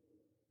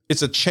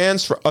 It's a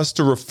chance for us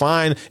to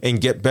refine and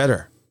get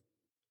better.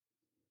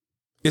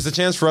 It's a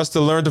chance for us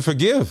to learn to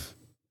forgive,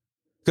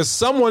 because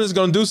someone is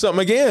going to do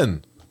something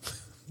again.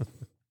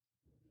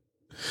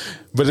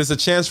 But it's a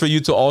chance for you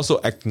to also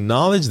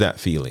acknowledge that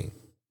feeling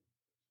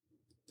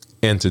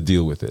and to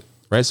deal with it,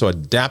 right? So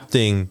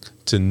adapting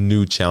to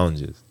new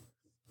challenges.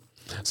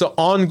 So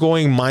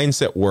ongoing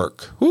mindset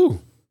work.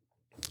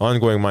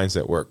 Ongoing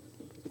mindset work.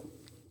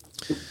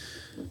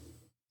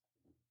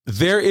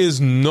 There is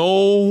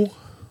no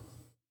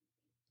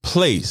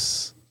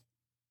place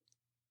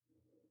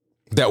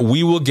that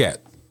we will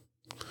get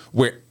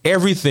where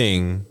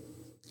everything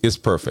is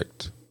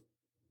perfect.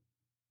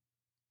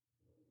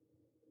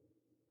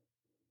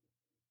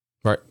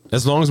 Right?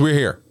 As long as we're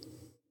here,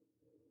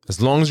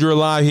 as long as you're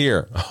alive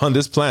here on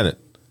this planet,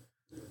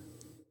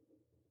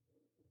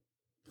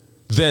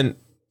 then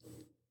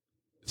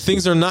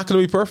things are not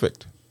going to be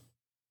perfect.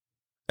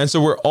 And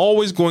so we're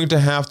always going to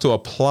have to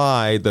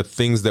apply the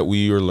things that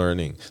we are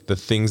learning, the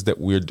things that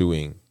we're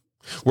doing.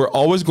 We're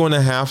always going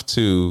to have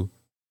to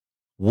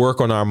work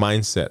on our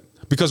mindset,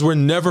 because we're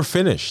never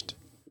finished.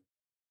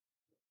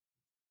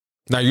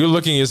 Now you're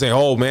looking and saying,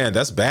 oh man,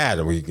 that's bad.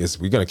 Are we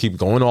going to keep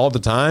going all the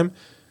time?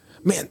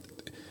 Man,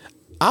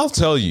 I'll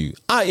tell you,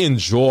 I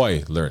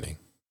enjoy learning.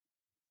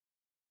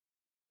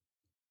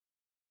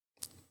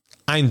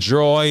 I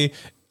enjoy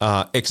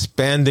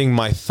expanding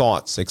my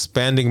thoughts,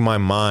 expanding my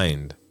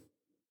mind.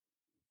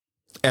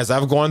 As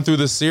I've gone through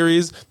this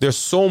series, there's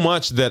so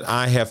much that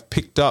I have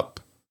picked up.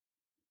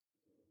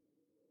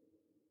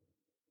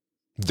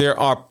 There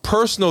are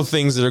personal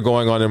things that are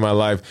going on in my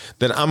life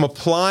that I'm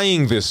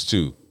applying this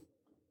to.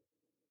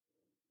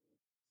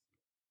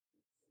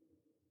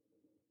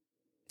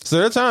 So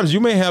there are times you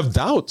may have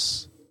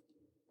doubts,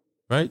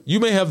 right? You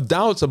may have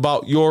doubts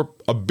about your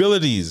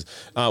abilities,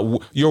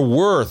 your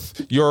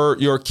worth,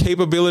 your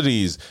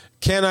capabilities.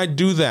 Can I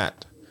do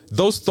that?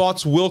 those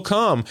thoughts will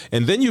come.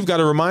 And then you've got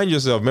to remind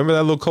yourself. Remember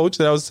that little coach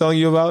that I was telling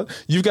you about?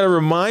 You've got to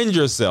remind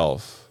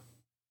yourself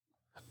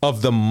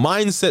of the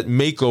mindset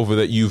makeover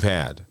that you've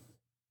had.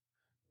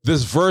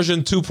 This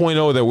version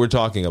 2.0 that we're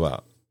talking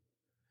about.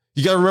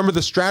 You got to remember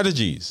the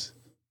strategies.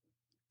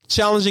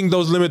 Challenging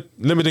those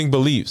limiting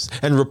beliefs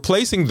and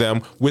replacing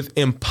them with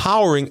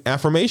empowering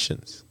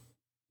affirmations.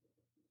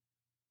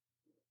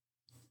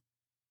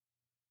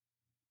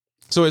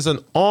 So it's an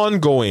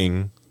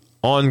ongoing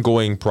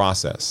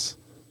process.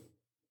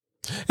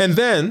 And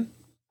then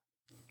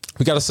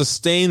we got to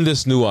sustain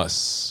this new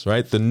us,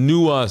 right? The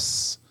new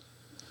us.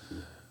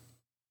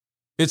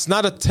 It's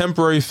not a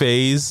temporary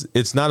phase.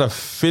 It's not a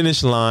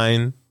finish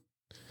line.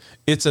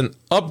 It's an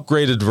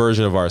upgraded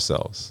version of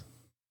ourselves.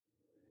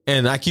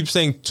 And I keep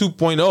saying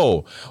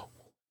 2.0.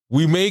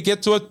 We may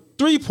get to a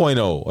 3.0,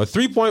 a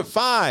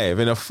 3.5,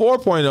 and a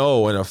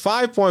 4.0, and a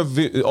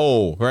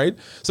 5.0, right?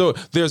 So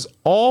there's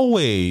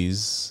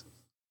always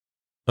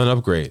an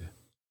upgrade.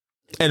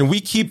 And we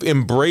keep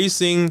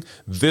embracing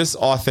this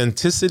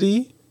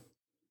authenticity.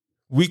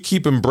 We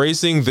keep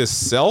embracing this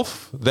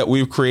self that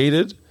we've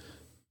created.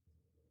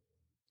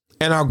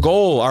 And our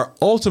goal, our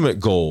ultimate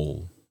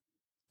goal,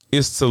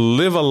 is to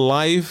live a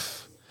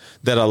life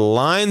that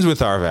aligns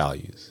with our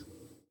values,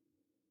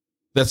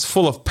 that's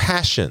full of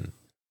passion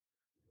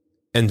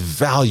and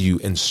value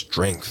and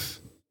strength.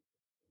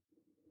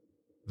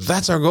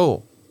 That's our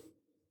goal.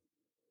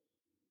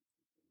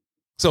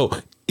 So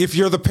if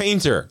you're the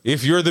painter,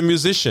 if you're the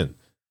musician,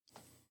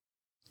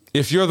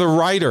 if you're the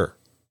writer,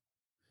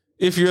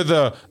 if you're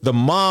the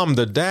mom,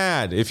 the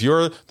dad, if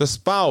you're the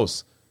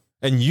spouse,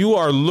 and you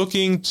are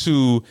looking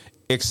to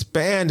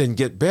expand and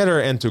get better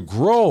and to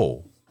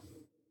grow,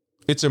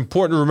 it's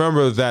important to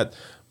remember that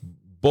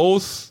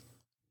both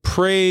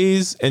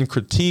praise and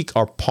critique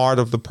are part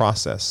of the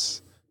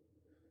process.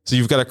 So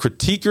you've got to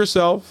critique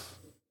yourself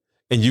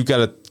and you've got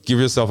to give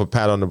yourself a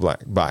pat on the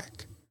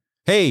back.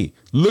 Hey,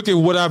 look at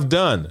what I've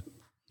done.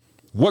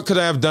 What could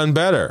I have done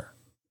better?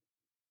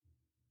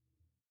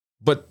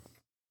 But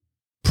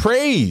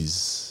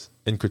praise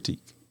and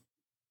critique.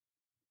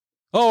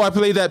 Oh, I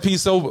played that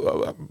piece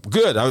so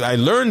good. I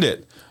learned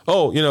it.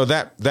 Oh,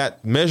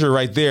 that measure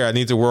right there I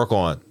need to work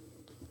on.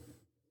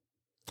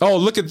 Oh,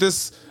 look at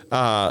this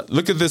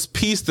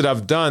piece that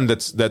I've done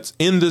that's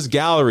in this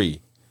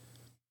gallery.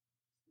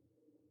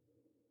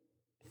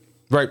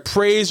 Right?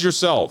 Praise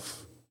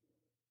yourself.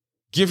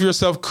 Give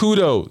yourself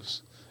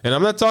kudos. And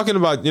I'm not talking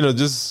about,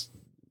 just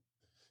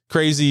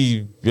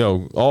crazy, I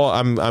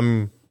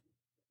don't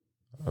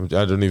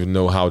even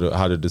know how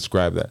to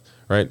describe that,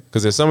 right?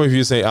 Because there's some of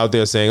you out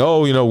there saying,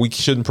 oh, we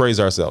shouldn't praise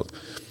ourselves.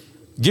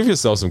 Give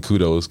yourself some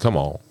kudos. Come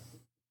on.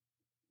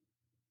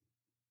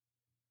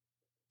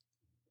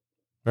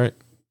 Right?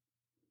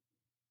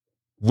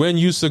 When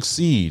you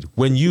succeed,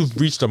 when you've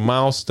reached a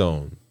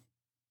milestone,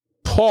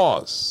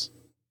 pause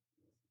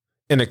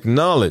and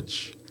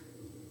acknowledge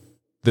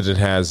that it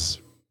has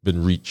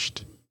been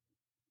reached.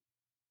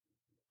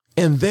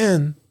 And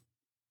then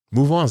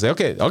move on. Say,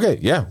 okay,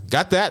 yeah,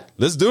 got that.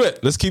 Let's do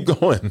it. Let's keep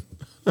going.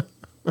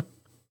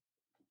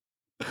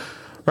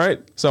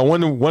 Right? So I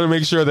want to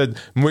make sure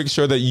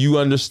that you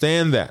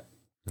understand that.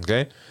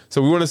 Okay?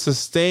 So we want to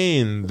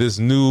sustain this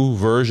new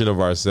version of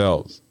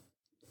ourselves.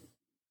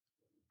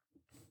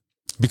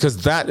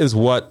 Because that is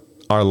what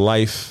our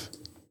life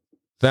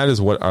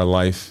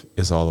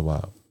is all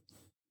about.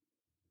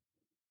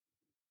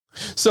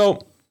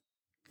 So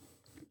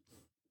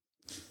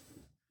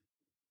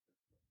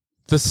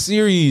the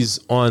series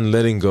on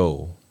letting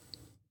go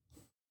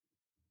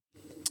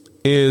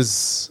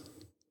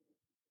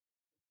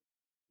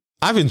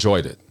I've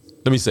enjoyed it.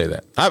 Let me say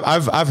that.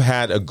 I've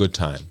had a good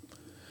time.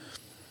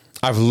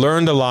 I've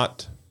learned a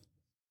lot.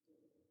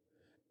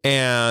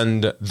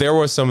 And there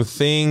were some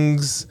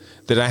things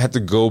that I had to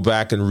go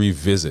back and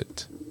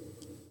revisit.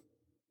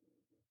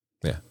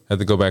 Yeah, I had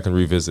to go back and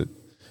revisit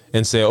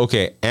and say,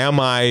 okay, am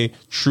I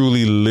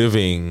truly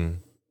living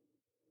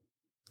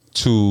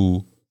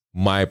to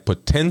my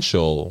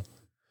potential,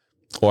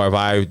 or have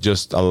I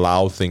just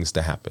allowed things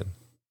to happen?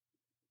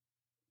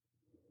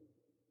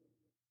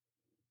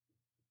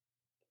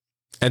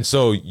 And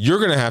so you're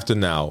going to have to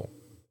now,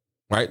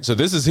 right? So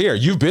this is here.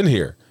 You've been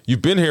here.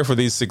 You've been here for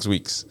these 6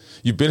 weeks.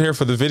 You've been here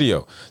for the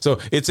video. So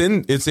it's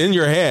in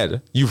your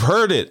head. You've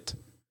heard it.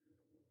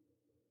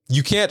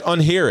 You can't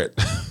unhear it.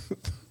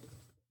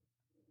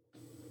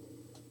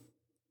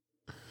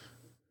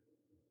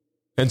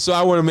 And so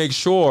I want to make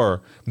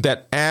sure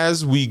that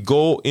as we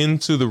go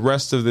into the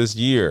rest of this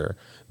year,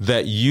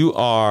 that you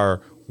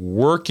are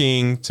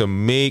working to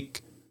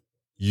make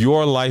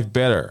your life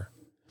better.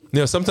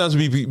 Sometimes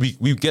we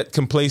get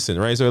complacent,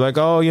 right? So we're like,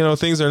 oh,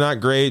 things are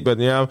not great, but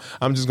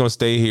I'm just going to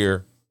stay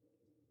here.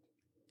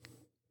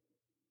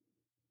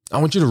 I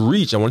want you to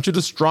reach. I want you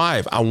to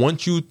strive. I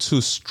want you to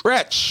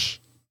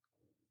stretch.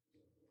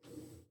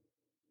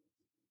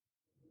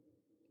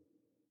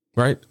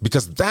 Right?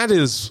 Because that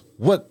is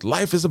what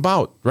life is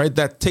about, right?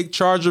 That take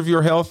charge of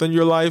your health and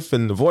your life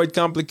and avoid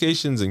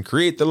complications and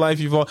create the life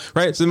you want,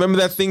 right? So remember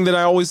that thing that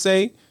I always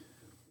say?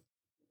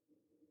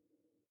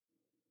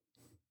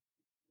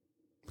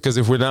 Because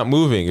if we're not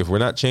moving, if we're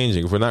not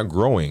changing, if we're not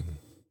growing,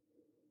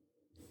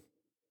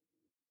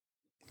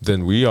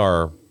 then we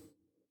are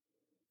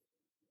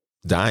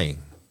dying.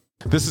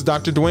 This is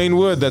Dr. Dwayne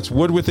Wood. That's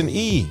Wood with an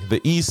E. The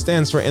E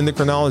stands for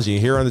endocrinology.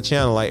 Here on the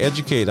channel, I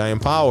educate, I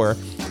empower,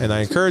 and I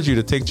encourage you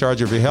to take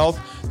charge of your health,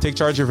 take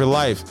charge of your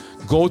life.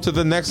 Go to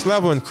the next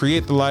level and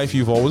create the life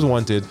you've always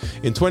wanted.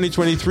 In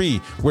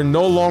 2023, we're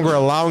no longer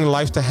allowing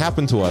life to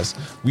happen to us.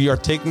 We are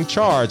taking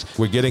charge.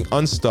 We're getting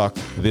unstuck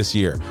this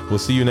year. We'll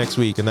see you next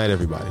week. Good night,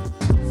 everybody.